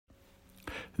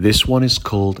This one is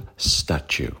called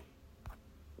Statue.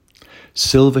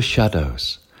 Silver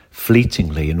shadows,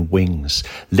 fleetingly in wings,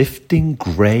 lifting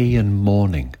grey and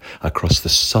morning across the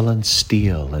sullen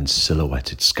steel and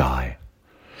silhouetted sky.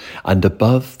 And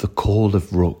above the call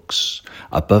of rooks,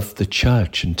 above the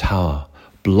church and tower,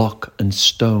 block and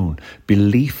stone,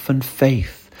 belief and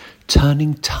faith,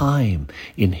 turning time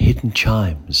in hidden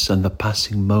chimes and the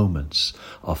passing moments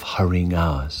of hurrying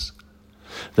hours.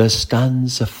 There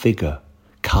stands a figure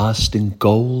cast in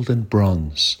gold and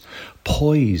bronze,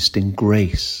 poised in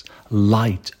grace,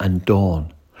 light and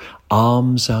dawn,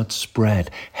 arms outspread,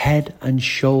 head and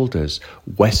shoulders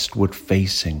westward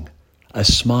facing, a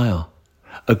smile,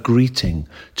 a greeting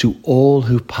to all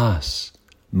who pass,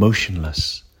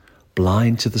 motionless,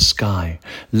 blind to the sky,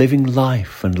 living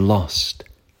life and lost,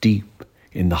 deep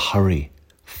in the hurry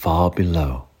far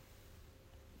below.